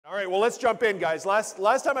right, well, let's jump in, guys. Last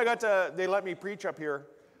time they let me preach up here,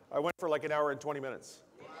 I went for like an hour and 20 minutes.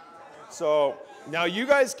 So now you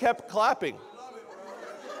guys kept clapping.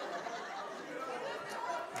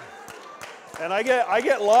 And I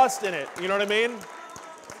get lost in it, you know what I mean?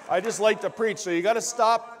 I just like to preach, so you got to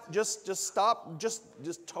stop, just stop,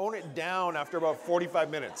 just tone it down after about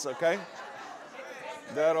 45 minutes, okay?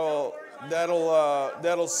 That'll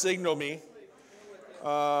signal me.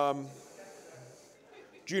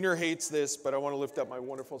 Junior hates this, but I want to lift up my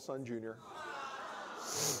wonderful son, Junior.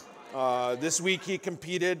 This week he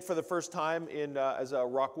competed for the first time as a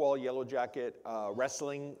Rockwall Yellow Jacket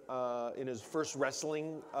wrestling in his first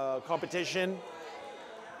wrestling competition,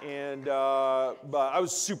 and but I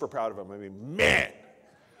was super proud of him. I mean, man,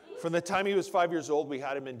 from the time he was 5 years old, we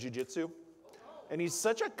had him in jiu-jitsu, and he's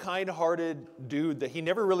such a kind-hearted dude that he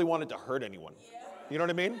never really wanted to hurt anyone. You know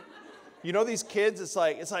what I mean? You know these kids, it's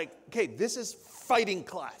like, okay, this is fighting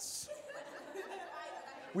class.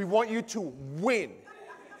 We want you to win,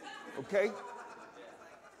 okay?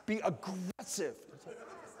 Be aggressive. Like,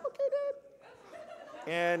 okay,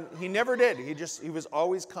 Dad. And he never did. He was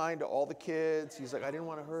always kind to all the kids. He's like, I didn't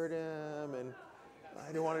want to hurt him, and I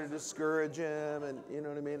didn't want to discourage him, and you know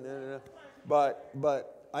what I mean?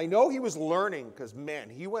 But I know he was learning because,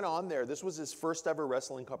 man, he went on there. This was his first ever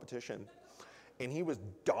wrestling competition. And he was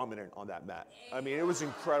dominant on that mat. I mean, it was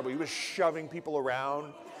incredible. He was shoving people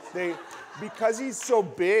around. Because he's so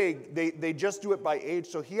big, they just do it by age.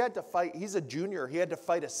 So he had to fight. He's a junior. He had to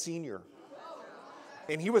fight a senior.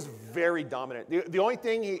 And he was very dominant. The only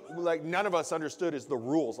thing none of us understood is the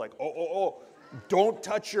rules. Like, don't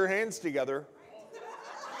touch your hands together.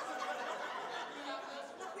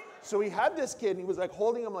 So he had this kid, and he was like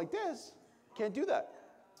holding him like this. Can't do that.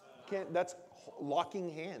 That's locking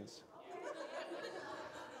hands.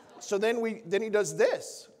 So then he does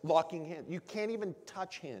this, locking hands. You can't even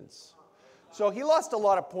touch hands. So he lost a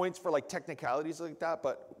lot of points for like technicalities like that,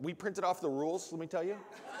 but we printed off the rules, let me tell you.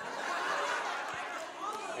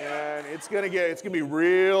 And it's gonna be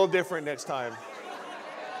real different next time.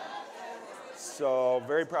 So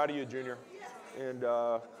very proud of you, Junior. And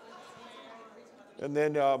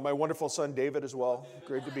then my wonderful son, David, as well.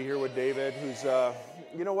 Great to be here with David, who's,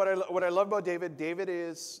 you know what I love about David? David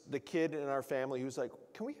is the kid in our family who's like,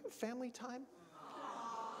 can we have family time?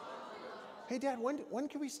 Hey, Dad, when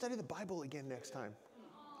can we study the Bible again next time?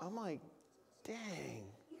 I'm like, dang,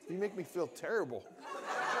 you make me feel terrible.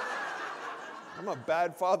 I'm a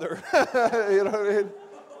bad father, you know what I mean?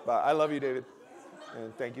 But I love you, David,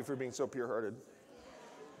 and thank you for being so pure-hearted.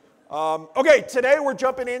 Okay, today we're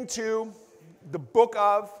jumping into the book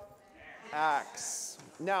of Acts.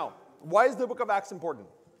 Now, why is the book of Acts important?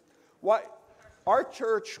 Why? Our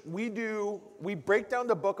church, we break down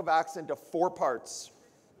the book of Acts into 4 parts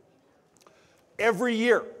every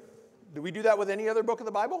year. Do we do that with any other book of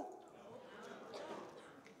the Bible?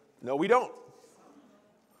 No, we don't.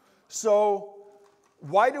 So,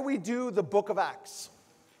 why do we do the book of Acts?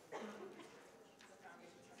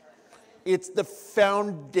 It's the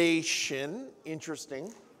foundation.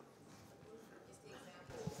 Interesting.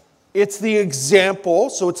 It's the example,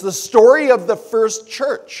 so it's the story of the first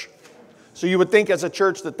church. So you would think as a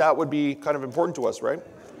church that would be kind of important to us, right?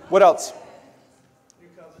 What else? New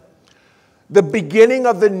covenant. The beginning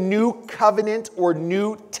of the new covenant or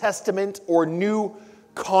New Testament or new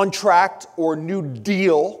contract or new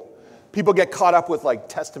deal. People get caught up with like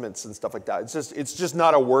testaments and stuff like that. It's just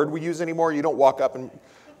not a word we use anymore. You don't walk up and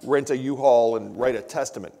rent a U-Haul and write a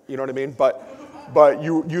testament. You know what I mean? But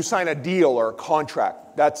you sign a deal or a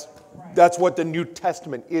contract. That's what the New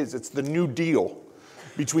Testament is. It's the new deal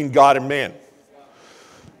between God and man.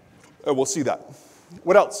 We'll see that.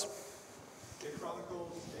 What else? It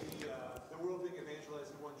chronicles the world being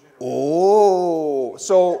evangelized in one generation. Oh,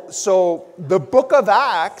 so the book of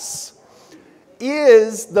Acts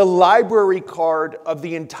is the library card of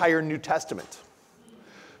the entire New Testament.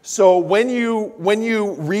 So when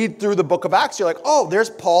you read through the book of Acts, you're like, oh, there's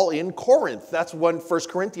Paul in Corinth. That's when 1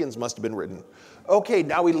 Corinthians must have been written. Okay,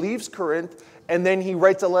 now he leaves Corinth, and then he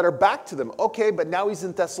writes a letter back to them. Okay, but now he's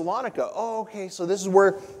in Thessalonica. Oh, okay, so this is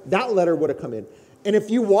where that letter would have come in. And if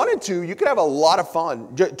you wanted to, you could have a lot of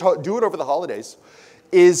fun. Do it over the holidays.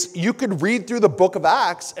 Is you could read through the book of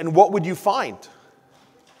Acts, and what would you find?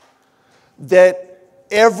 That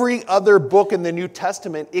every other book in the New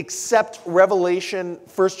Testament, except Revelation,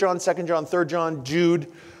 1 John, 2 John, 3 John,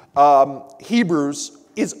 Jude, Hebrews,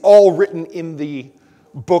 is all written in the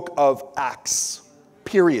book of Acts,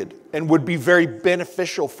 period, and would be very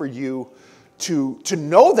beneficial for you to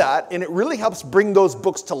know that, and it really helps bring those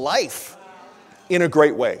books to life in a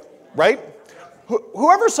great way, right?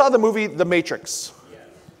 Whoever saw the movie The Matrix?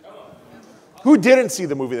 Who didn't see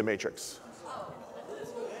the movie The Matrix?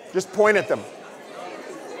 Just point at them.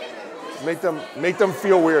 Make them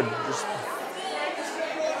feel weird.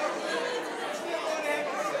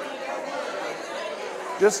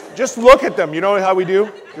 Just look at them. You know how we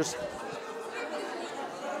do?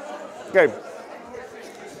 Okay.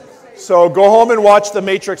 So go home and watch The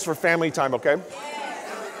Matrix for family time, okay?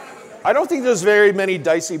 I don't think there's very many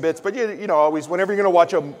dicey bits, but you know, always, whenever you're going to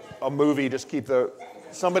watch a movie, just keep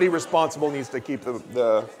somebody responsible needs to keep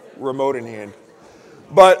the remote in hand.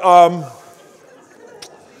 But,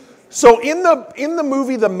 so in the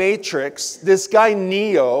movie The Matrix, this guy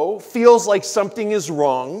Neo feels like something is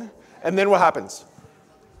wrong, and then what happens?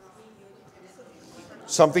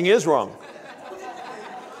 Something is wrong.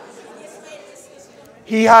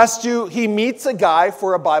 He meets a guy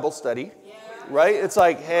for a Bible study, right? It's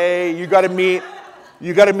like, hey, you got to meet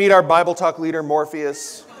our Bible talk leader,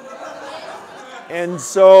 Morpheus. And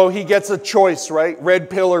so he gets a choice, right? Red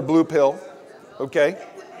pill or blue pill, okay?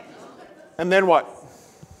 And then what?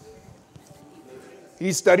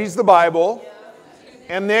 He studies the Bible,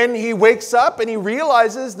 and then he wakes up and he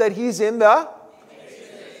realizes that he's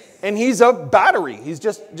and he's a battery. He's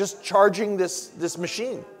just charging this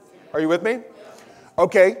machine. Are you with me?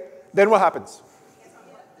 Okay, then what happens?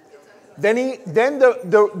 Then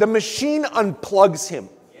the machine unplugs him.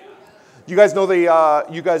 You guys know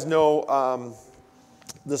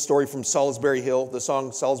the story from Salisbury Hill, the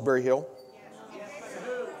song Salisbury Hill?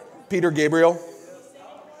 Peter Gabriel.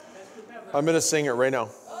 I'm going to sing it right now.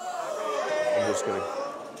 I'm just kidding.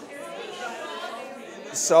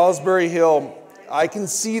 Salisbury Hill. I can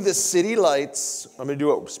see the city lights. I'm going to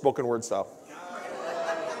do it spoken word style.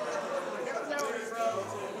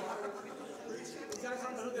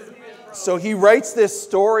 So he writes this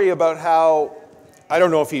story about how, I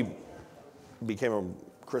don't know if he became a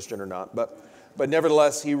Christian or not, but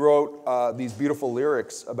nevertheless, he wrote these beautiful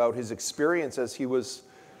lyrics about his experience as he was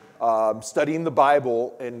studying the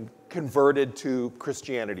Bible and converted to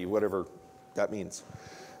Christianity, whatever that means.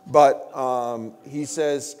 But he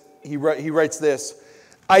says, he writes this,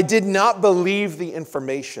 I did not believe the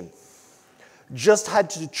information, just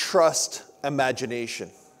had to trust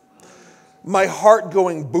imagination. My heart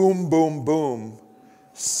going boom, boom, boom.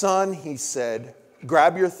 Son, he said,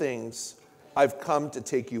 grab your things. I've come to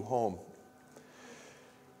take you home.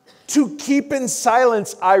 To keep in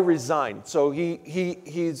silence, I resign. So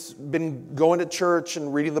he's been going to church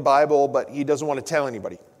and reading the Bible, but he doesn't want to tell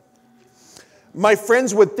anybody. My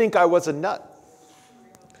friends would think I was a nut,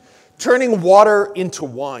 turning water into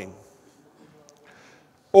wine.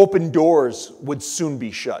 Open doors would soon be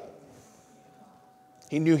shut.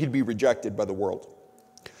 He knew he'd be rejected by the world.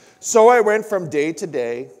 So I went from day to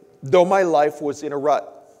day, though my life was in a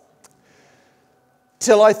rut,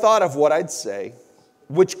 till I thought of what I'd say,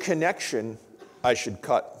 which connection I should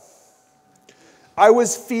cut. I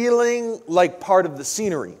was feeling like part of the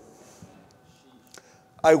scenery.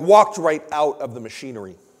 I walked right out of the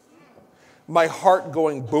machinery. My heart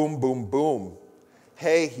going boom, boom, boom.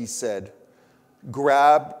 Hey, he said,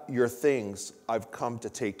 grab your things. I've come to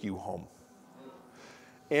take you home.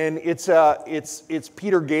 And it's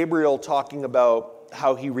Peter Gabriel talking about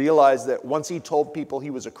how he realized that once he told people he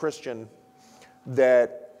was a Christian,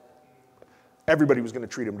 that everybody was going to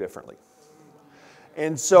treat him differently.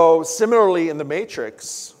 And so similarly in The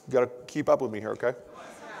Matrix, you got to keep up with me here, okay?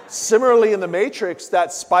 Similarly in The Matrix,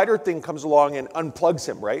 that spider thing comes along and unplugs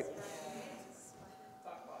him, right?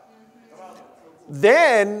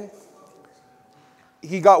 Then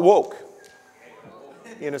he got woke,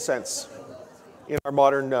 in a sense, in our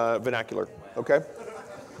modern vernacular, okay?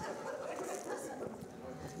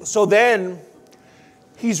 So then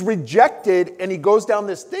he's rejected and he goes down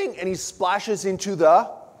this thing and he splashes into the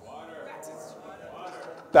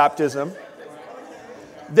baptism.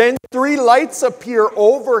 Then 3 lights appear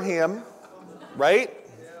over him, right?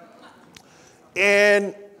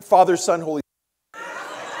 And Father, Son, Holy Spirit.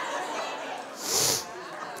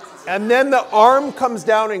 And then the arm comes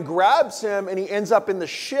down and grabs him and he ends up in the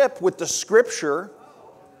ship with the scripture,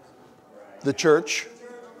 the church.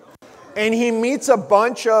 And he meets a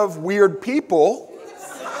bunch of weird people.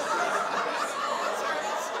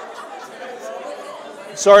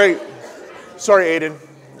 Sorry, Aiden.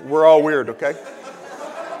 We're all weird, okay?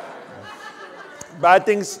 Bad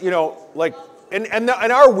things, you know, like, and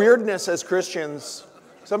our weirdness as Christians,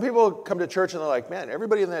 some people come to church and they're like, man,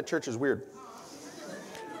 everybody in that church is weird.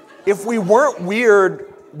 If we weren't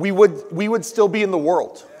weird, we would still be in the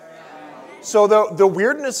world. So the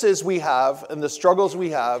weirdnesses we have and the struggles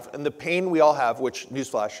we have and the pain we all have, which,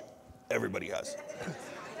 newsflash, everybody has.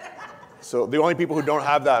 So the only people who don't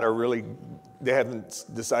have that are really they haven't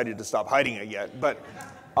decided to stop hiding it yet, but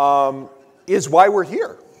is why we're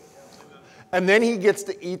here. And then he gets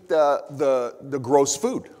to eat the gross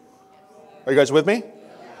food. Are you guys with me?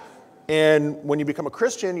 And when you become a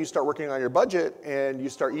Christian, you start working on your budget and you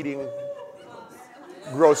start eating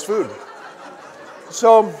gross food.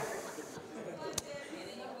 So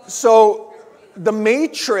the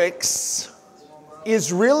Matrix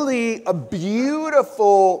is really a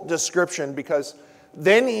beautiful description, because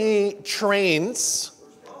then he trains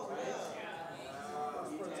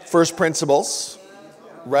first principles,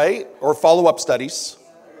 right? Or follow-up studies.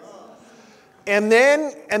 And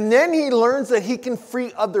then he learns that he can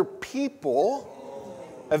free other people,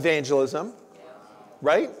 evangelism,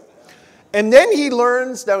 right? And then he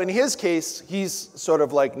learns, now in his case, he's sort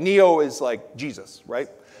of like, Neo is like Jesus, right?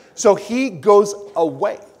 So he goes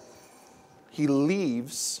away. He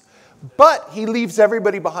leaves, but he leaves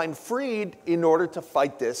everybody behind freed in order to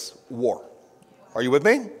fight this war. Are you with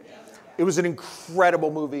me? It was an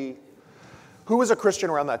incredible movie. Who was a Christian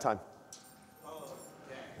around that time?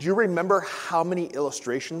 Do you remember how many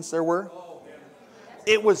illustrations there were?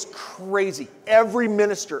 It was crazy. Every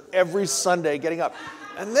minister, every Sunday getting up.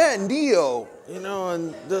 And then Neo,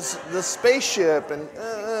 and the spaceship. And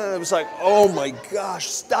it was like, oh my gosh,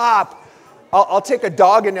 stop. I'll take a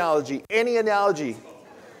dog analogy, any analogy.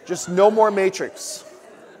 Just no more Matrix.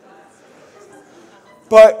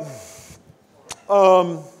 But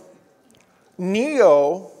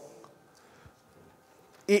Neo,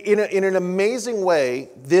 in an amazing way,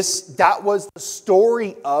 that was the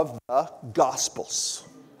story of the Gospels.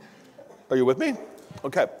 Are you with me?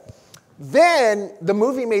 Okay. Then the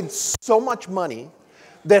movie made so much money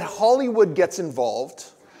that Hollywood gets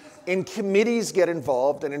involved, and committees get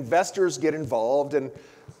involved, and investors get involved, and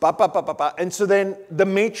and so then The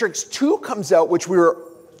Matrix 2 comes out, which we were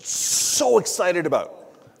so excited about.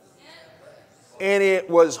 And it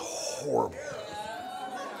was horrible.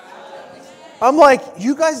 I'm like,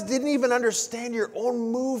 you guys didn't even understand your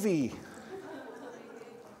own movie.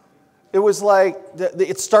 It was like,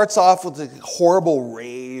 it starts off with a horrible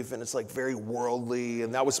rave, and it's like very worldly,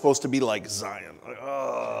 and that was supposed to be like Zion. Like,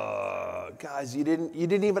 oh, guys, you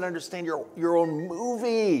didn't even understand your own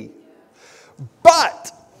movie.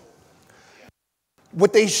 But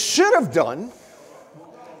what they should have done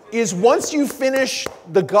is, once you finish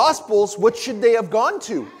the Gospels, what should they have gone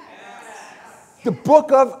to? The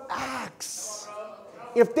book of Acts.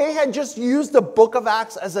 If they had just used the book of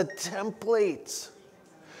Acts as a template.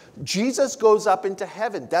 Jesus goes up into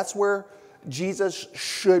heaven. That's where Jesus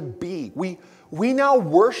should be. We now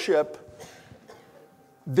worship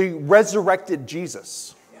the resurrected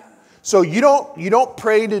Jesus. So you don't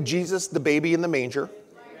pray to Jesus, the baby in the manger.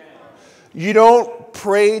 You don't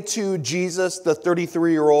pray to Jesus, the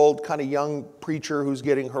 33-year-old kind of young preacher who's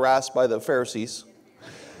getting harassed by the Pharisees.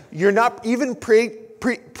 You're not even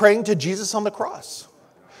praying to Jesus on the cross.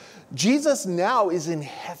 Jesus now is in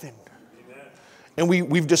heaven. And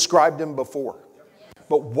we've described him before.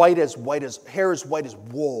 But hair as white as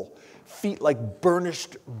wool, feet like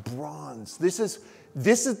burnished bronze. This is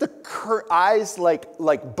the eyes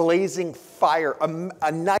like blazing fire,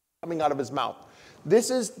 a knife coming out of his mouth.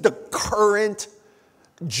 This is the current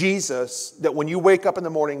Jesus that when you wake up in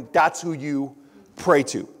the morning, that's who you pray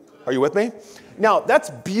to. Are you with me? Now,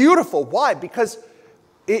 that's beautiful. Why? Because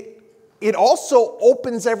it also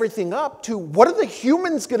opens everything up to, what are the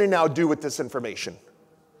humans going to now do with this information?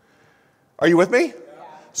 Are you with me? Yeah.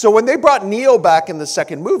 So when they brought Neo back in the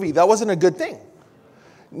second movie, that wasn't a good thing.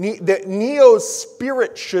 Neo's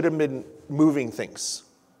spirit should have been moving things.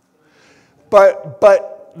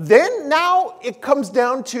 But then now it comes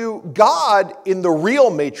down to God in the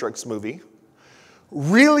real Matrix movie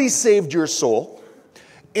really saved your soul.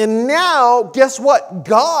 And now, guess what?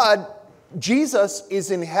 Jesus is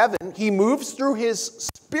in heaven. He moves through his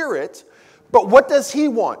spirit. But what does he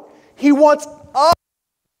want? He wants us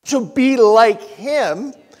to be like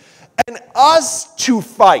him and us to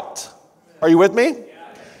fight. Are you with me?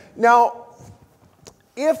 Now,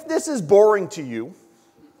 if this is boring to you,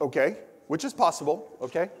 okay, which is possible,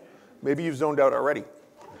 okay? Maybe you've zoned out already.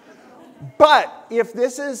 But if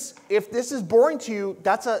this is boring to you,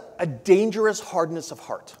 that's a dangerous hardness of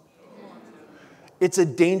heart. It's a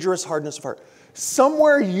dangerous hardness of heart.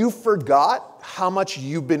 Somewhere you forgot how much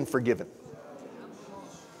you've been forgiven.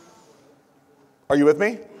 Are you with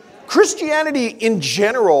me? Christianity in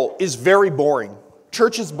general is very boring.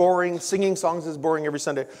 Church is boring. Singing songs is boring every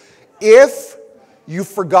Sunday. If you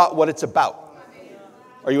forgot what it's about.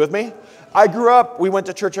 Are you with me? I grew up, we went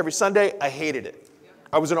to church every Sunday. I hated it.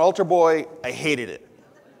 I was an altar boy. I hated it.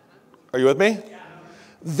 Are you with me?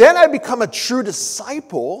 Then I become a true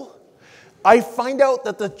disciple. I find out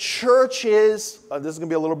that the church is, this is going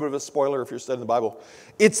to be a little bit of a spoiler if you're studying the Bible,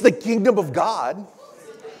 it's the kingdom of God.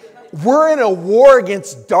 We're in a war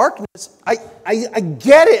against darkness. I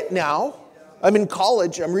get it now. I'm in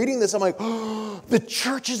college. I'm reading this. I'm like, oh, the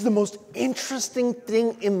church is the most interesting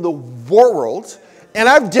thing in the world. And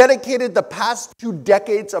I've dedicated the past 2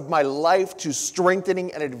 decades of my life to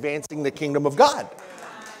strengthening and advancing the kingdom of God.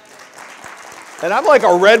 And I'm like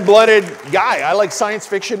a red-blooded guy. I like science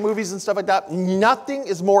fiction movies and stuff like that. Nothing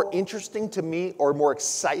is more interesting to me or more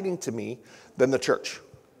exciting to me than the church.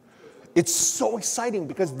 It's so exciting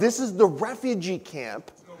because this is the refugee camp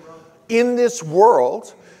in this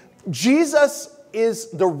world. Jesus is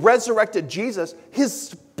the resurrected Jesus. His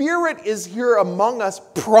Spirit is here among us,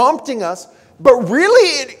 prompting us. But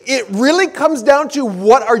really, it really comes down to,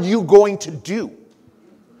 what are you going to do?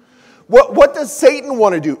 What does Satan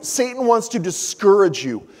want to do? Satan wants to discourage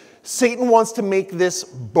you. Satan wants to make this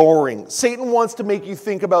boring. Satan wants to make you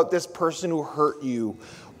think about this person who hurt you,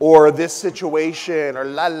 or this situation, or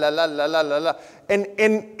la la la la la la la.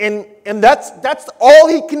 And that's all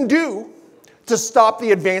he can do to stop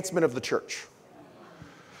the advancement of the church.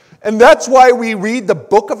 And that's why we read the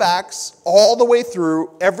book of Acts all the way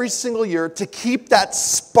through every single year, to keep that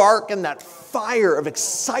spark and that fire of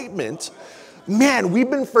excitement. Man,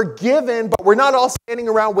 we've been forgiven, but we're not all standing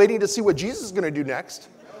around waiting to see what Jesus is going to do next.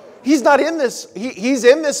 He's not in this. He's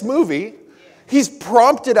in this movie. He's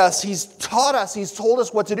prompted us. He's taught us. He's told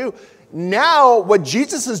us what to do. Now, what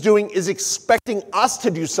Jesus is doing is expecting us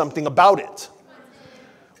to do something about it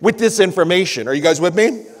with this information. Are you guys with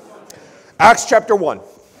me? Acts chapter 1,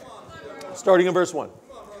 starting in verse 1.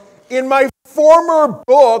 In my former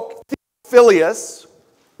book, Theophilus,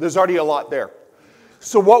 there's already a lot there.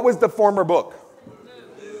 So what was the former book?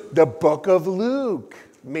 The book of Luke,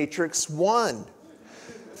 Matrix 1.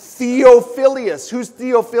 Theophilus. Who's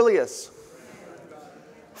Theophilus?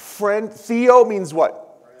 Friend. Theo means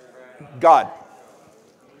what? God.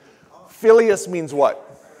 Phileus means what?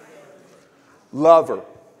 Lover.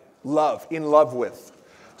 Love. In love with.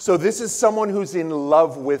 So this is someone who's in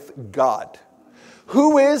love with God.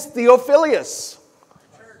 Who is Theophilus?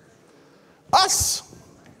 Us.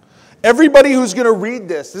 Everybody who's going to read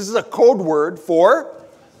this is a code word for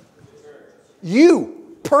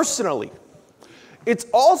you, personally. It's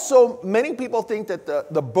also, many people think that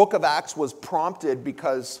the book of Acts was prompted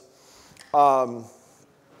because Paul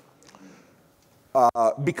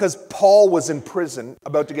was in prison,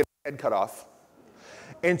 about to get his head cut off.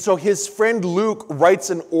 And so his friend Luke writes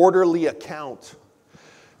an orderly account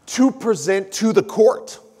to present to the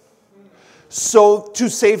court, so to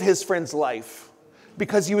save his friend's life,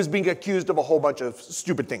 because he was being accused of a whole bunch of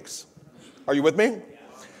stupid things. Are you with me?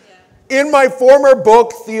 Yeah. In my former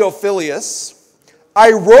book, Theophilus,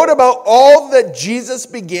 I wrote about all that Jesus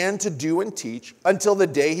began to do and teach until the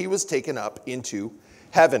day he was taken up into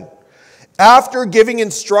heaven. After giving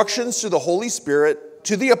instructions to the Holy Spirit,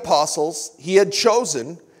 to the apostles he had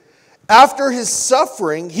chosen, after his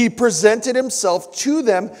suffering, he presented himself to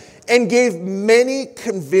them and gave many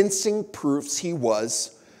convincing proofs he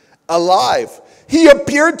was alive. He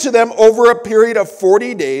appeared to them over a period of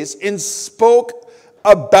 40 days and spoke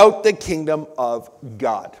about the kingdom of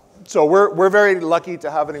God. So we're very lucky to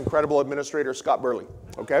have an incredible administrator, Scott Burley.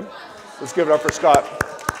 Okay? Let's give it up for Scott.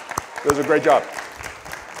 Does a great job.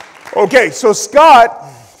 Okay, so Scott,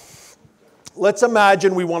 let's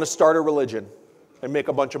imagine we want to start a religion and make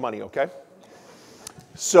a bunch of money, okay?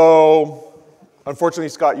 So, unfortunately,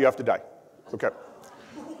 Scott, you have to die. Okay.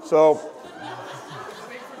 So,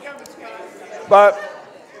 but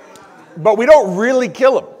we don't really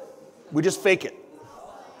kill him. We just fake it.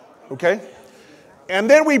 Okay? And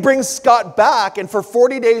then we bring Scott back, and for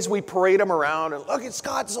 40 days we parade him around, and look,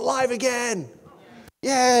 Scott's alive again.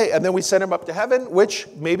 Yay. And then we send him up to heaven, which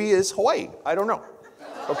maybe is Hawaii. I don't know.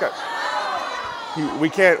 Okay. We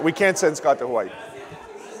can't send Scott to Hawaii.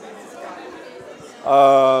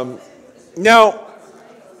 Now,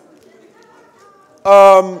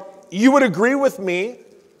 you would agree with me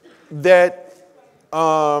that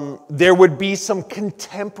there would be some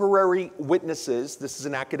contemporary witnesses. This is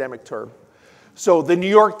an academic term. So the New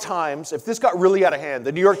York Times, if this got really out of hand,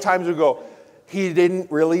 the New York Times would go, he didn't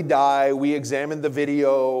really die. We examined the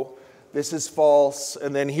video. This is false.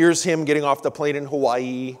 And then here's him getting off the plane in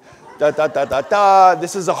Hawaii.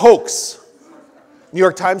 This is a hoax. New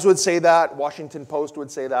York Times would say that. Washington Post would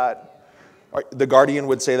say that. The Guardian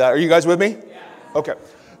would say that. Are you guys with me? Yeah. Okay.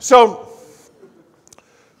 So,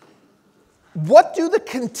 what do the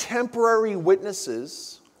contemporary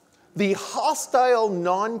witnesses, the hostile,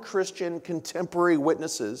 non-Christian contemporary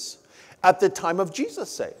witnesses at the time of Jesus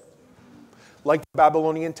say? like the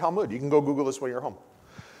Babylonian Talmud. You can go Google this when you're home.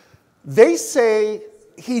 They say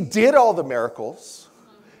he did all the miracles.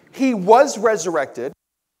 He was resurrected.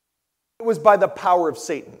 It was by the power of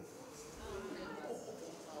Satan.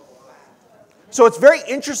 So it's very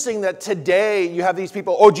interesting that today you have these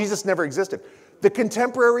people, oh, Jesus never existed. The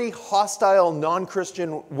contemporary, hostile,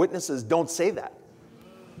 non-Christian witnesses don't say that.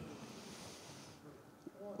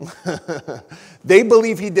 They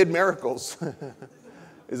believe he did miracles.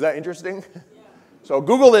 Is that interesting? So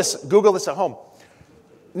Google this at home.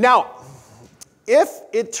 Now, if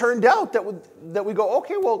it turned out that we go,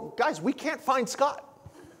 okay, well, guys, we can't find Scott.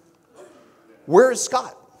 Where is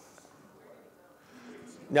Scott?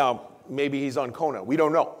 Now, maybe he's on Kona. We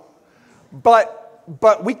don't know.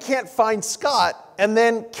 But we can't find Scott. And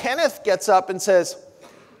then Kenneth gets up and says,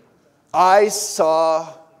 I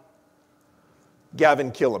saw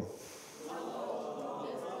Gavin kill him.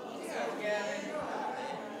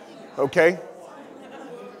 Okay?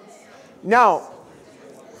 Now,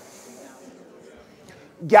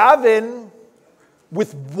 Gavin,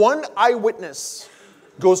 with one eyewitness,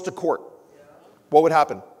 goes to court. What would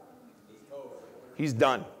happen? He's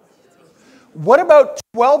done. What about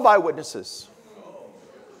 12 eyewitnesses?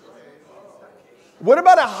 What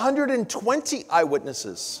about 120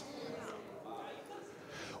 eyewitnesses?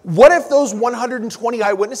 What if those 120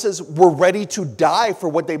 eyewitnesses were ready to die for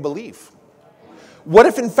what they believe? What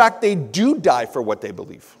if, in fact, they do die for what they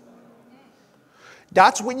believe?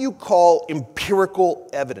 That's what you call empirical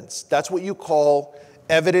evidence. That's what you call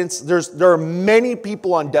evidence. There are many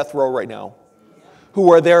people on death row right now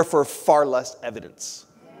who are there for far less evidence.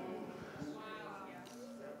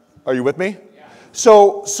 Are you with me?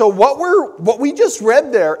 So what we just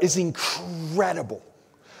read there is incredible.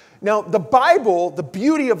 Now, the Bible, the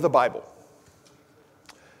beauty of the Bible,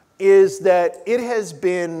 is that it has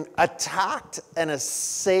been attacked and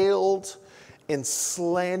assailed and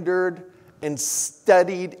slandered and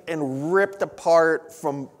studied and ripped apart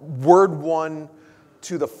from word one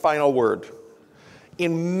to the final word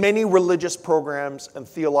in many religious programs and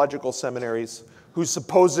theological seminaries who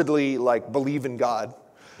supposedly believe in God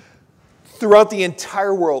throughout the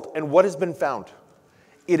entire world. And what has been found?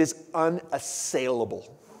 It is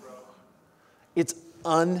unassailable. It's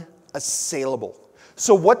unassailable.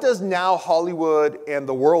 So what does now Hollywood and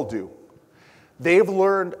the world do? They've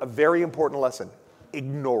learned a very important lesson.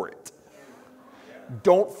 Ignore it.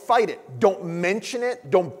 Don't fight it. Don't mention it.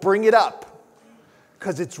 Don't bring it up.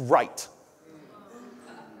 Because it's right.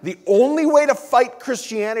 The only way to fight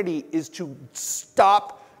Christianity is to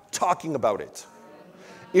stop talking about it.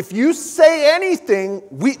 If you say anything,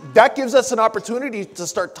 that gives us an opportunity to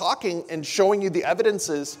start talking and showing you the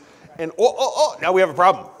evidences. And now we have a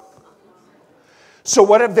problem. So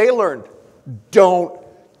what have they learned? Don't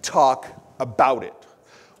talk about it.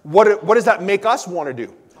 What does that make us want to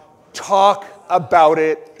do? Talk about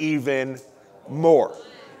it even more.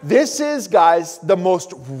 This is, guys, the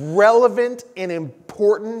most relevant and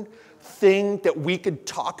important thing that we could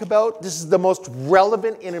talk about. This is the most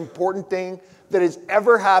relevant and important thing that has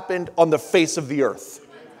ever happened on the face of the earth.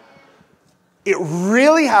 It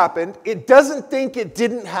really happened. It doesn't think it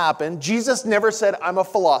didn't happen. Jesus never said, I'm a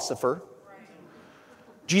philosopher.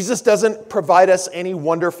 Jesus doesn't provide us any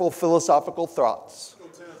wonderful philosophical thoughts.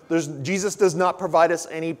 Jesus does not provide us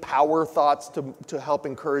any power thoughts to help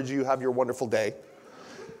encourage you have your wonderful day.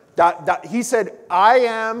 He said, I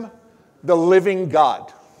am the living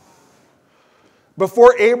God.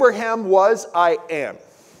 Before Abraham was, I am.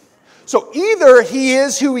 So either he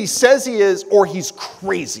is who he says he is, or he's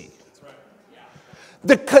crazy.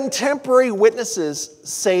 The contemporary witnesses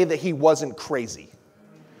say that he wasn't crazy.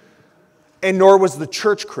 And nor was the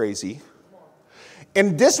church crazy.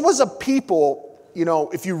 And this was a people,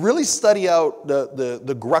 if you really study out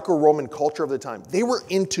the Greco-Roman culture of the time, they were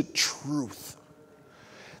into truth.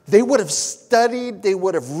 They would have studied, they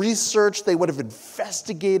would have researched, they would have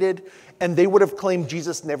investigated, and they would have claimed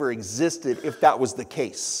Jesus never existed if that was the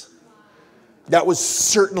case. That was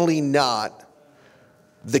certainly not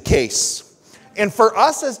the case. And for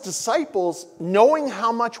us as disciples, knowing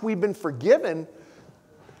how much we've been forgiven,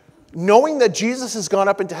 knowing that Jesus has gone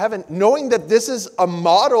up into heaven, knowing that this is a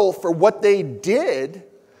model for what they did,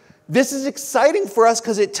 this is exciting for us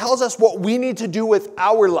because it tells us what we need to do with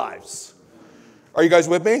our lives. Are you guys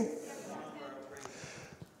with me?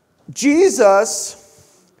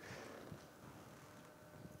 Jesus,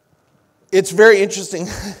 it's very interesting.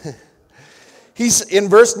 He's in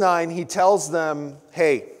verse 9, he tells them,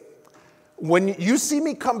 hey, when you see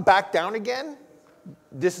me come back down again,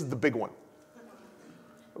 this is the big one.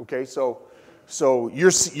 Okay, so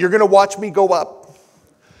you're going to watch me go up.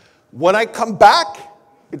 When I come back,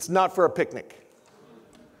 It's not for a picnic.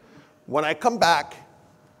 When I come back,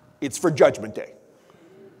 it's for Judgment Day.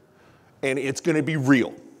 And it's going to be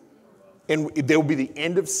real. And there will be the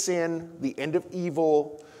end of sin, the end of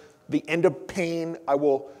evil, the end of pain.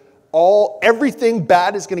 Everything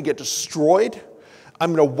bad is going to get destroyed.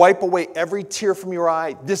 I'm going to wipe away every tear from your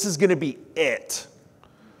eye. This is going to be it.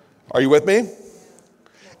 Are you with me?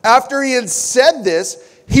 After he had said this,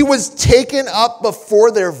 he was taken up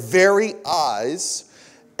before their very eyes,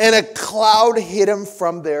 and a cloud hid him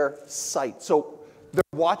from their sight. So they're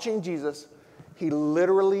watching Jesus. He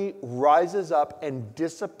literally rises up and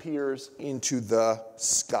disappears into the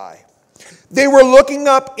sky. They were looking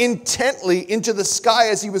up intently into the sky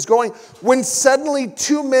as he was going, when suddenly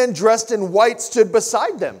 2 men dressed in white stood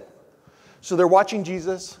beside them. So they're watching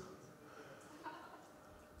Jesus.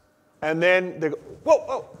 And then they go, whoa,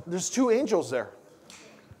 whoa, there's 2 angels there.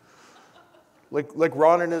 Like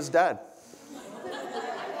Ron and his dad.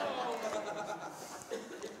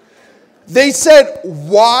 They said,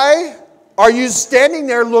 why are you standing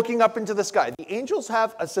there looking up into the sky? The angels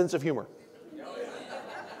have a sense of humor.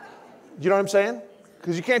 You know what I'm saying?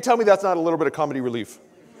 Because you can't tell me that's not a little bit of comedy relief.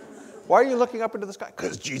 Why are you looking up into the sky?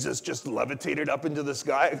 Because Jesus just levitated up into the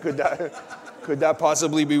sky. Could that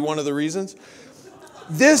possibly be one of the reasons?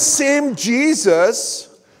 This same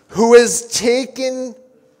Jesus who has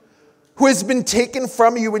been taken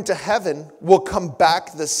from you into heaven will come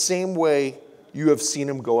back the same way you have seen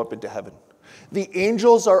him go up into heaven. The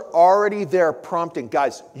angels are already there prompting,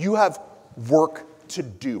 guys, you have work to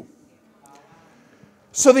do.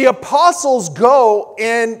 So the apostles go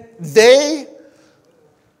and they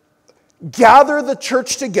gather the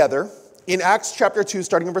church together in Acts chapter 2,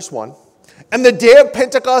 starting in verse 1. And the day of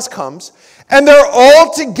Pentecost comes, and they're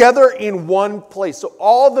all together in one place. So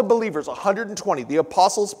all the believers, 120, the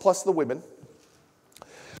apostles plus the women.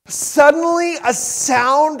 Suddenly a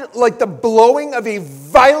sound like the blowing of a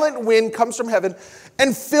violent wind comes from heaven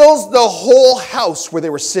and fills the whole house where they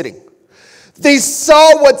were sitting. They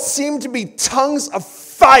saw what seemed to be tongues of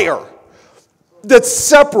fire that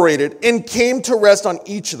separated and came to rest on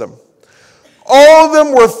each of them. All of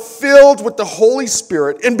them were filled with the Holy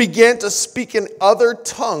Spirit and began to speak in other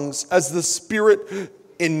tongues as the Spirit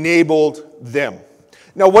enabled them.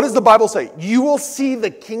 Now, what does the Bible say? You will see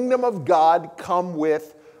the kingdom of God come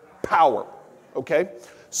with power. Okay?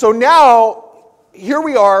 So now, here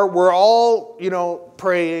we are. We're all,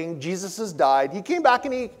 praying. Jesus has died. He came back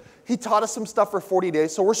and he taught us some stuff for 40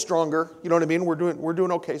 days, so we're stronger. You know what I mean? We're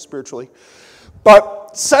doing okay spiritually.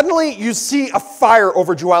 But suddenly you see a fire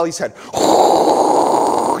over Joali's head.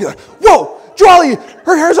 You're like, whoa, Joali,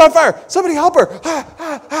 her hair's on fire. Somebody help her.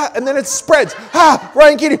 And then it spreads.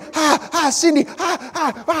 Ryan Keating. Cindy.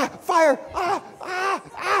 Fire.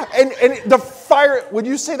 And the fire, would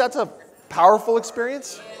you say that's a powerful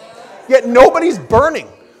experience? Yet nobody's burning.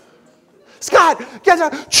 Scott, get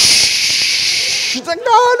out. Shh. It's like,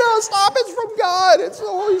 no, stop. It's from God. It's the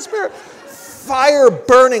Holy Spirit. Fire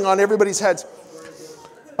burning on everybody's heads.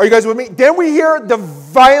 Are you guys with me? Then we hear the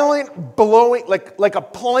violent blowing, like a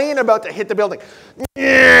plane about to hit the building.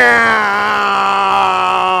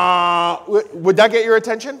 Would that get your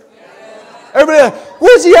attention? Everybody,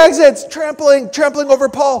 where's the exits? Trampling over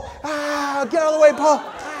Paul. Get out of the way, Paul.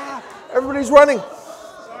 Everybody's running.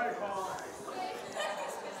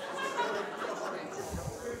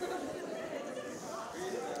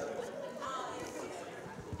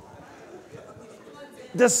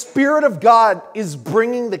 The Spirit of God is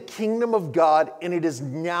bringing the kingdom of God, and it is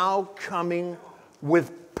now coming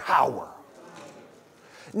with power.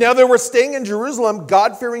 Now there were staying in Jerusalem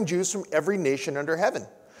God-fearing Jews from every nation under heaven.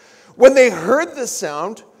 When they heard this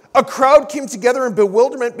sound, a crowd came together in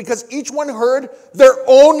bewilderment because each one heard their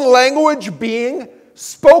own language being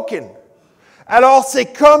spoken. Alors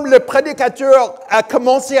c'est comme le prédicateur a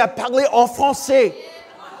commencé à parler en français.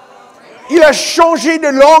 Il a changé de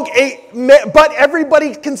langue, but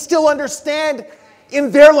everybody can still understand in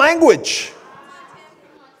their language.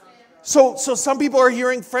 So some people are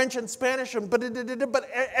hearing French and Spanish, but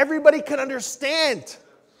everybody can understand.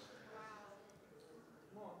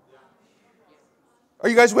 Are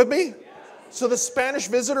you guys with me? So the Spanish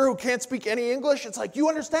visitor who can't speak any English, it's like, you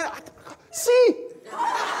understand? Si.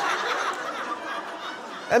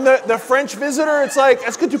 And the French visitor, it's like,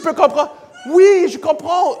 est-ce que tu peux comprendre? Oui, je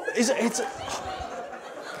comprends.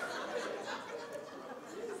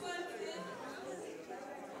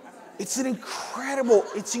 It's incredible.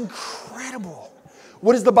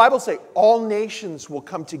 What does the Bible say? All nations will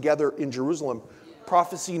come together in Jerusalem.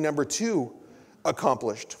 Prophecy number 2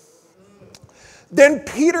 accomplished. Then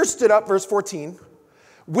Peter stood up, verse 14,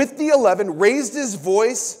 with the 11, raised his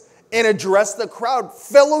voice and addressed the crowd.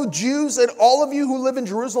 Fellow Jews and all of you who live in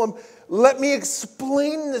Jerusalem, let me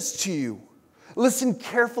explain this to you. Listen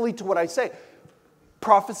carefully to what I say.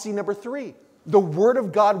 Prophecy number 3. The word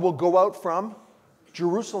of God will go out from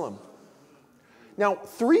Jerusalem. Now,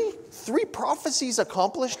 three prophecies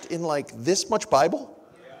accomplished in like this much Bible?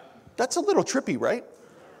 That's a little trippy, right?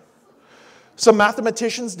 Some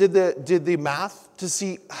mathematicians did the math to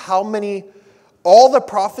see how many, all the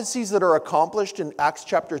prophecies that are accomplished in Acts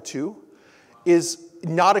chapter 2 is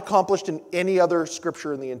not accomplished in any other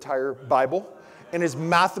scripture in the entire Bible and is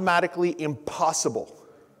mathematically impossible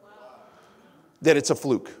that it's a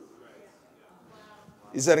fluke.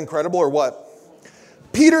 Is that incredible or what?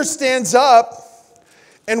 Peter stands up,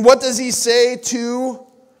 and what does he say to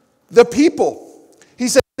the people? He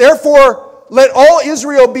says, therefore, let all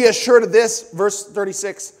Israel be assured of this, verse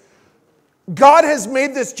 36. God has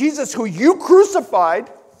made this Jesus who you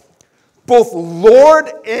crucified, both Lord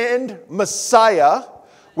and Messiah,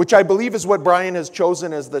 which I believe is what Brian has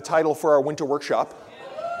chosen as the title for our winter workshop.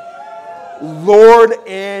 Lord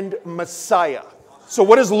and Messiah. So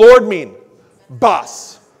what does Lord mean?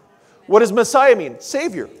 Boss. What does Messiah mean?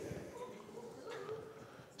 Savior.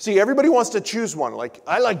 See, everybody wants to choose one. Like,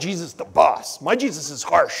 I like Jesus the boss. My Jesus is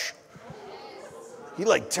harsh. He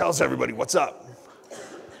like tells everybody what's up.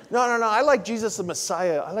 No. I like Jesus the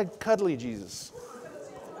Messiah. I like cuddly Jesus.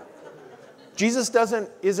 Jesus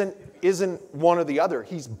isn't one or the other.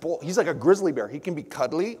 He's both. He's like a grizzly bear. He can be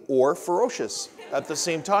cuddly or ferocious at the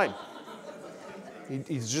same time.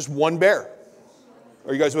 He's just one bear.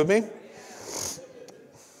 Are you guys with me?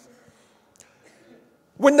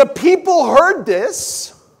 When the people heard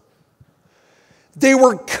this, they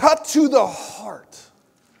were cut to the heart.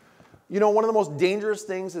 You know, one of the most dangerous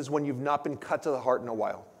things is when you've not been cut to the heart in a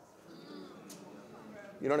while.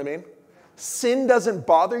 You know what I mean? Sin doesn't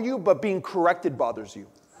bother you, but being corrected bothers you.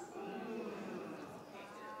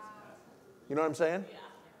 You know what I'm saying?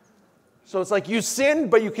 So it's like you sin,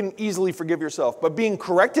 but you can easily forgive yourself. But being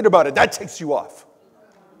corrected about it, that takes you off.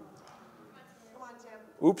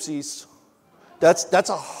 Oopsies. That's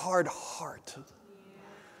a hard heart.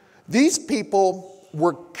 These people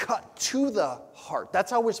were cut to the heart. That's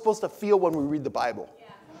how we're supposed to feel when we read the Bible.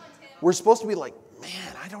 We're supposed to be like,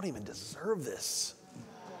 man, I don't even deserve this.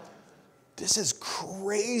 This is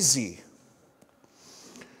crazy.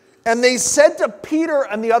 And they said to Peter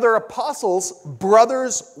and the other apostles,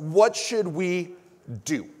 brothers, what should we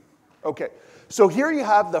do? Okay, so here you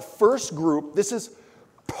have the first group. This is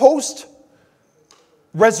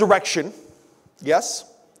post-resurrection. Yes?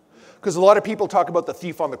 Because a lot of people talk about the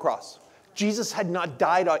thief on the cross. Jesus had not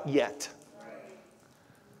died yet.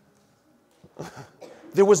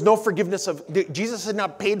 There was no forgiveness of, Jesus had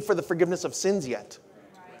not paid for the forgiveness of sins yet.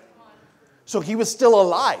 So he was still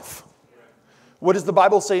alive. What does the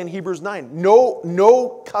Bible say in Hebrews 9?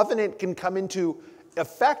 No covenant can come into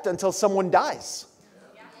effect until someone dies.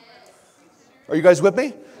 Are you guys with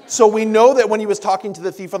me? So we know that when he was talking to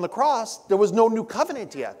the thief on the cross, there was no new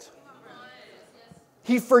covenant yet.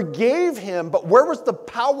 He forgave him, but where was the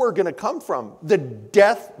power going to come from? The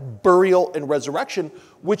death, burial, and resurrection,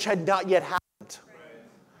 which had not yet happened.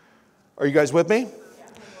 Are you guys with me?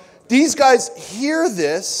 These guys hear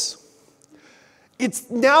this. It's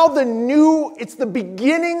now it's the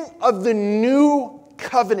beginning of the new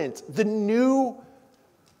covenant, the new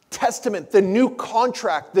testament, the new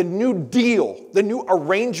contract, the new deal, the new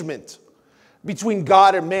arrangement between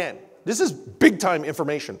God and man. This is big time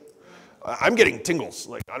information. I'm getting tingles.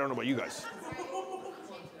 Like, I don't know about you guys.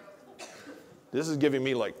 This is giving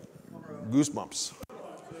me like goosebumps.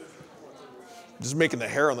 Just making the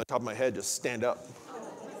hair on the top of my head just stand up.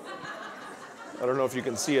 I don't know if you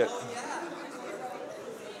can see it.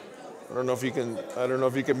 I don't know if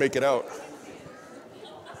you can make it out.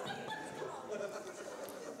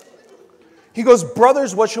 He goes,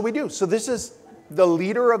 brothers, what should we do? So this is the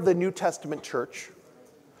leader of the New Testament church,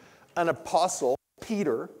 an apostle,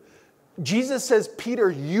 Peter. Jesus says,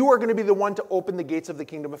 Peter, you are going to be the one to open the gates of the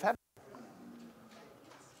kingdom of heaven.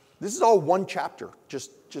 This is all one chapter,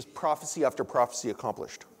 just prophecy after prophecy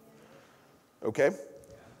accomplished. Okay?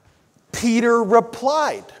 Peter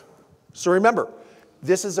replied. So remember,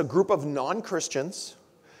 this is a group of non-Christians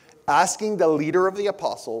asking the leader of the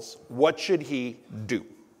apostles, what should he do?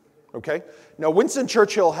 Okay? Now, Winston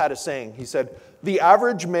Churchill had a saying. He said, the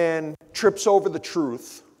average man trips over the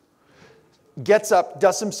truth, gets up,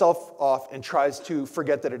 dusts himself off, and tries to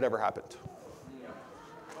forget that it ever happened.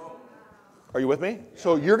 Are you with me?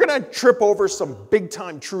 So you're going to trip over some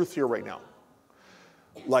big-time truth here right now.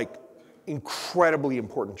 Like, incredibly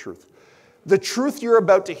important truth. The truth you're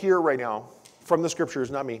about to hear right now from the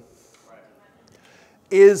scriptures, not me,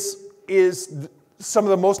 is some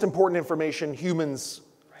of the most important information humans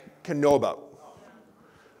can know about.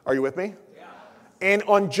 Are you with me? And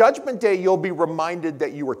on Judgment Day, you'll be reminded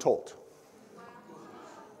that you were told.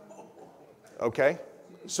 Okay?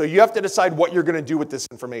 So you have to decide what you're going to do with this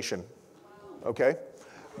information. Okay?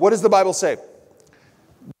 What does the Bible say?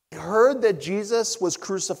 They heard that Jesus was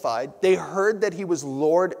crucified. They heard that he was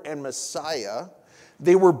Lord and Messiah.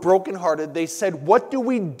 They were brokenhearted. They said, what do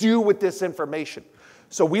we do with this information?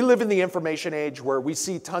 So we live in the information age where we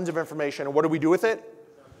see tons of information. And what do we do with it?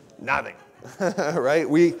 Nothing. Right?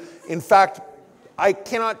 In fact, I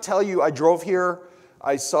cannot tell you, I drove here.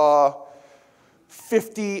 I saw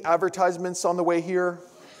 50 advertisements on the way here.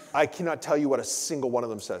 I cannot tell you what a single one of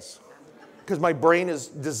them says. Because my brain is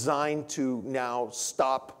designed to now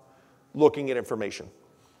stop looking at information.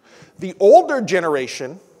 The older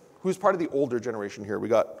generation, who's part of the older generation here? We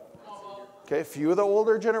got, okay, a few of the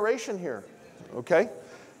older generation here. Okay.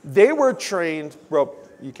 They were trained, bro,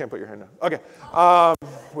 you can't put your hand down. Okay.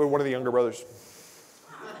 We're one of the younger brothers.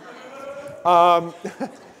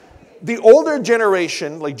 The older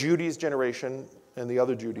generation, like Judy's generation and the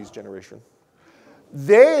other Judy's generation,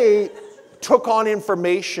 they took on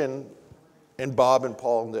information, and Bob and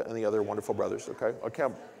Paul and the other wonderful brothers, okay?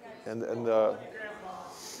 And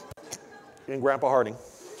Grandpa Harding.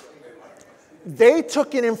 They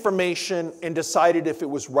took in information and decided if it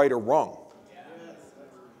was right or wrong.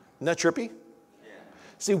 Isn't that trippy?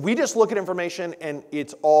 See, we just look at information and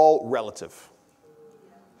it's all relative.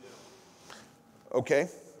 Okay?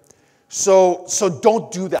 So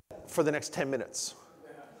don't do that for the next 10 minutes.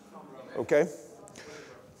 Okay?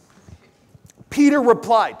 Peter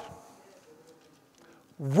replied,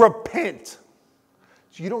 repent.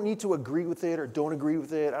 So you don't need to agree with it or don't agree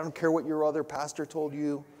with it. I don't care what your other pastor told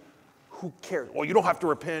you. Who cares? Well, you don't have to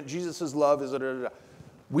repent. Jesus' love is...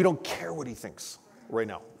 We don't care what he thinks right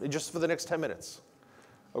now. Just for the next 10 minutes.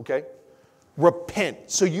 Okay?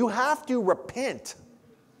 Repent. So you have to repent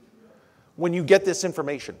when you get this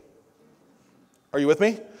information. Are you with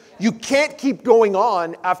me? You can't keep going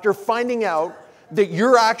on after finding out that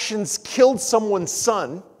your actions killed someone's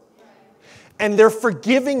son, and they're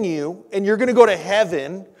forgiving you, and you're going to go to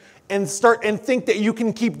heaven and think that you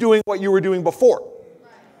can keep doing what you were doing before.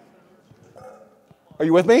 Are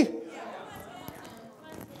you with me?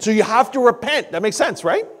 So you have to repent. That makes sense,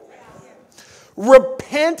 right?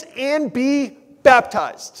 Repent and be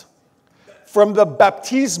baptized. From the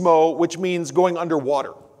baptismo, which means going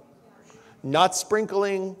underwater. Not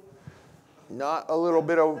sprinkling, not a little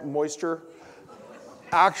bit of moisture.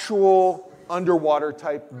 Actual underwater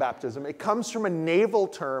type baptism. It comes from a naval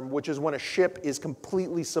term, which is when a ship is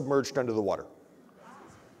completely submerged under the water.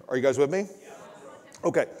 Are you guys with me?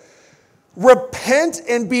 Okay. Repent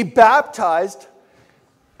and be baptized,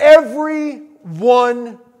 every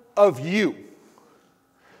one of you.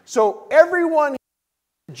 So everyone,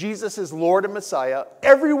 Jesus is Lord and Messiah,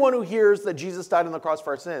 everyone who hears that Jesus died on the cross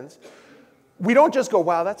for our sins, we don't just go,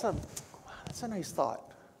 wow, that's a nice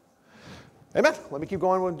thought. Amen. Let me keep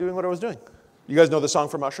going with doing what I was doing. You guys know the song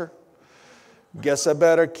from Usher? Guess I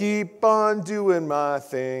better keep on doing my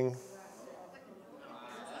thing.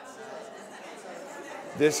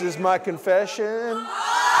 This is my confession.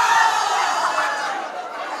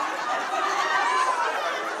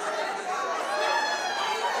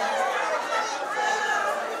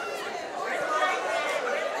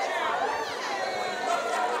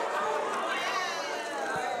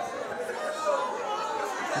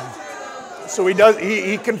 So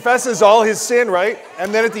he confesses all his sin, right?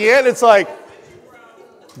 And then at the end, it's like,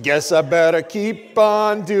 guess I better keep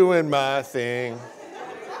on doing my thing.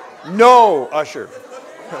 No, Usher.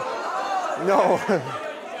 No.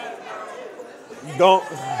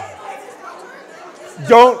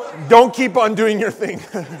 Don't keep on doing your thing.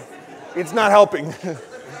 It's not helping.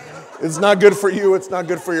 It's not good for you. It's not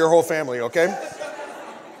good for your whole family, okay?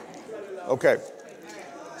 Okay.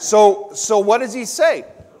 So what does he say?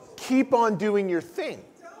 Keep on doing your thing.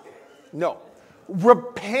 No.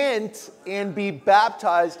 Repent and be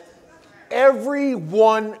baptized, every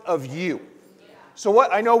one of you. So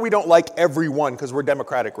what? I know we don't like everyone because we're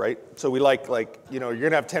democratic, right? So we like, you're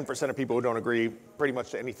going to have 10% of people who don't agree pretty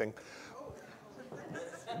much to anything.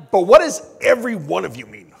 But what does every one of you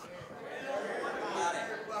mean?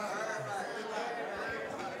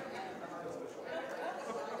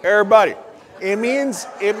 Everybody. It means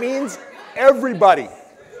everybody.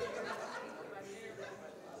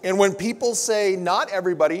 And when people say not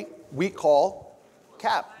everybody, we call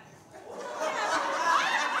cap.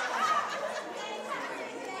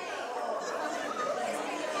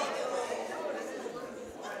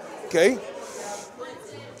 Okay?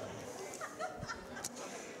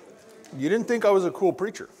 You didn't think I was a cool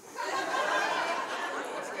preacher.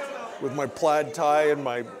 With my plaid tie and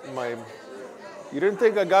my... You didn't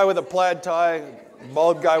think a guy with a plaid tie,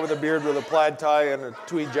 bald guy with a beard with a plaid tie and a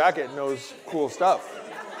tweed jacket knows cool stuff.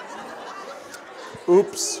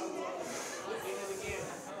 Oops.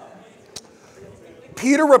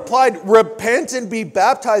 Peter replied, repent and be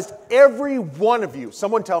baptized, every one of you.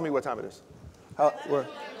 Someone tell me what time it is.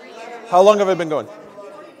 How long have I been going?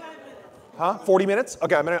 Huh? 40 minutes?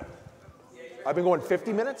 Okay, I've been going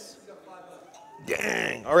 50 minutes?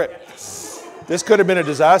 Dang. All right. This could have been a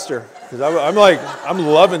disaster. Because I'm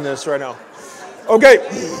loving this right now. Okay.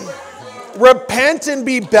 Repent and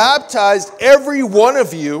be baptized, every one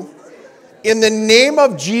of you, in the name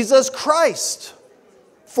of Jesus Christ.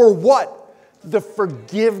 For what? The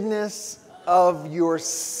forgiveness of your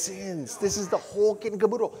sins. This is the whole kit and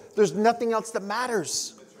caboodle. There's nothing else that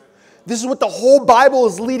matters. This is what the whole Bible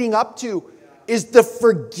is leading up to, is the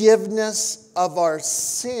forgiveness of our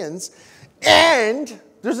sins. And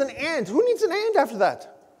there's an and. Who needs an and after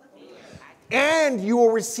that? And you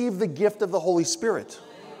will receive the gift of the Holy Spirit.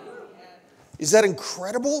 Is that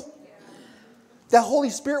incredible? The Holy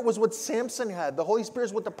Spirit was what Samson had. The Holy Spirit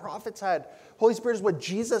is what the prophets had. The Holy Spirit is what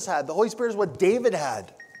Jesus had. The Holy Spirit is what David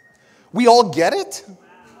had. We all get it?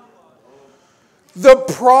 The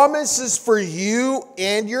promise is for you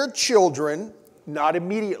and your children, not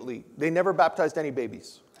immediately. They never baptized any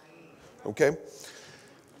babies. Okay?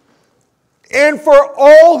 And for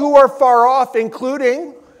all who are far off,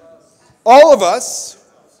 including all of us,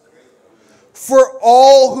 for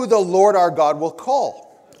all who the Lord our God will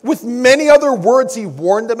call. With many other words, he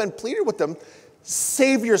warned them and pleaded with them,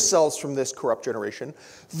 save yourselves from this corrupt generation.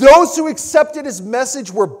 Those who accepted his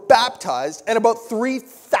message were baptized, and about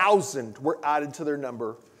 3,000 were added to their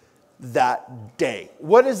number that day.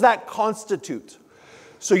 What does that constitute?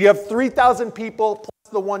 So you have 3,000 people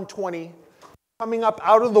plus the 120 coming up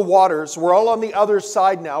out of the waters. We're all on the other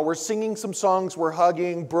side now. We're singing some songs. We're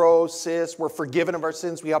hugging, bro, sis. We're forgiven of our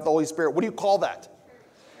sins. We have the Holy Spirit. What do you call that?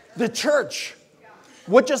 The church.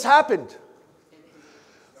 What just happened?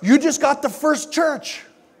 You just got the first church.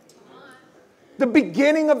 The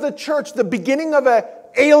beginning of the church. The beginning of an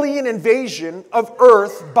alien invasion of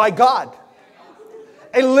earth by God.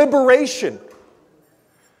 A liberation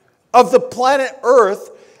of the planet Earth,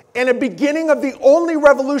 and a beginning of the only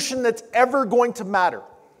revolution that's ever going to matter.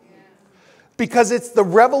 Because it's the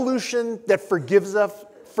revolution that forgives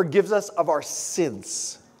us of our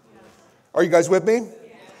sins. Are you guys with me?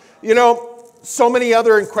 You know, so many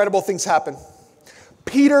other incredible things happen.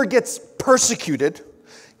 Peter gets persecuted,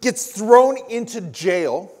 gets thrown into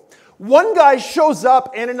jail. One guy shows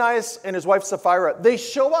up, Ananias and his wife Sapphira. They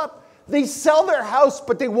show up, they sell their house,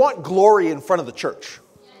 but they want glory in front of the church.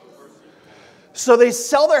 So they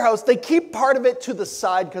sell their house. They keep part of it to the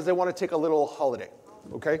side because they want to take a little holiday.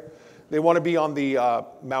 Okay? They want to be on the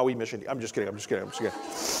Maui mission. I'm just kidding.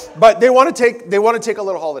 But they want to take a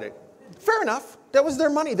little holiday. Fair enough. That was their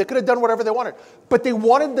money. They could have done whatever they wanted. But they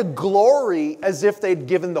wanted the glory as if they'd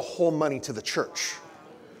given the whole money to the church.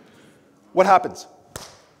 What happens?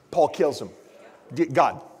 Paul kills him.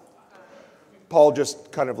 God. Paul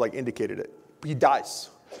just kind of like indicated it. He dies.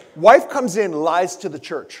 Wife comes in, lies to the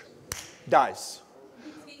church. Dies.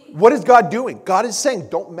 What is God doing? God is saying,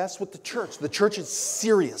 don't mess with the church. The church is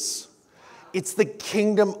serious. It's the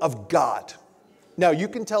kingdom of God. Now, you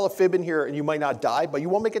can tell a fib in here and you might not die, but you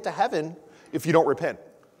won't make it to heaven if you don't repent.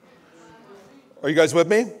 Are you guys with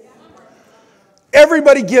me?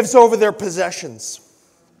 Everybody gives over their possessions.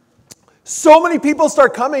 So many people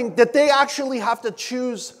start coming that they actually have to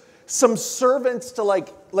choose some servants to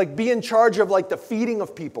like be in charge of like the feeding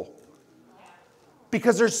of people.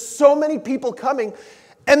 Because there's so many people coming.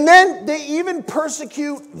 And then they even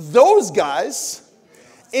persecute those guys.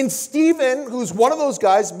 And Stephen, who's one of those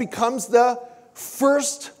guys, becomes the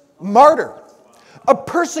first martyr. A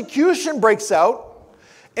persecution breaks out.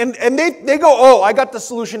 And they go, oh, I got the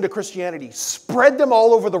solution to Christianity. Spread them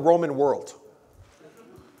all over the Roman world.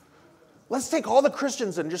 Let's take all the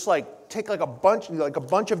Christians and just like take like a bunch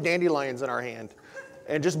of dandelions in our hand.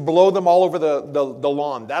 And just blow them all over the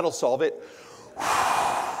lawn. That'll solve it.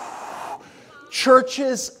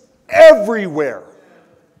 Churches everywhere.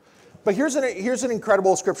 But here's an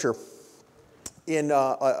incredible scripture. In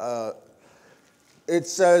it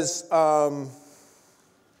says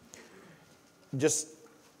just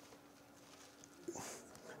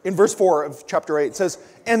in verse 4 of chapter 8, it says,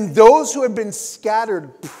 and those who had been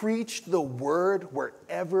scattered preached the word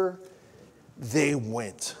wherever they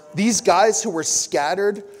went. These guys who were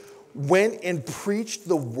scattered went and preached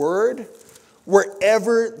the word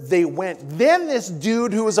wherever they went. Then this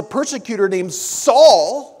dude who was a persecutor named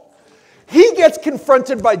Saul He gets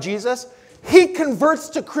confronted by Jesus. He converts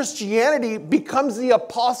to Christianity, becomes the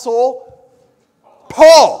apostle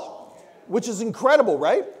Paul, which is incredible,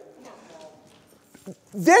 right?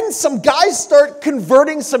 Then some guys start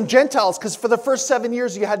converting some Gentiles, because for the first 7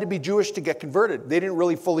 years you had to be Jewish to get converted. They didn't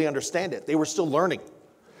really fully understand it. They were still learning.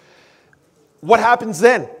 What happens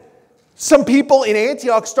then? Some people in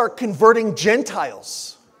Antioch start converting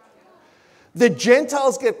Gentiles. The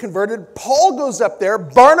Gentiles get converted. Paul goes up there.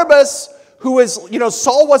 Barnabas, who is,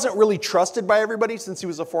 Saul wasn't really trusted by everybody since he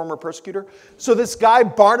was a former persecutor. So this guy,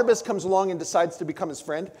 Barnabas, comes along and decides to become his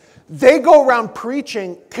friend. They go around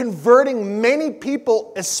preaching, converting many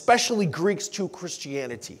people, especially Greeks, to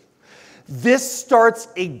Christianity. This starts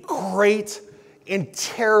a great and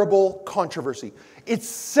terrible controversy. It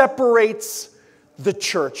separates the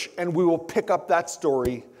church, and we will pick up that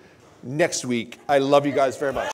story next week. I love you guys very much.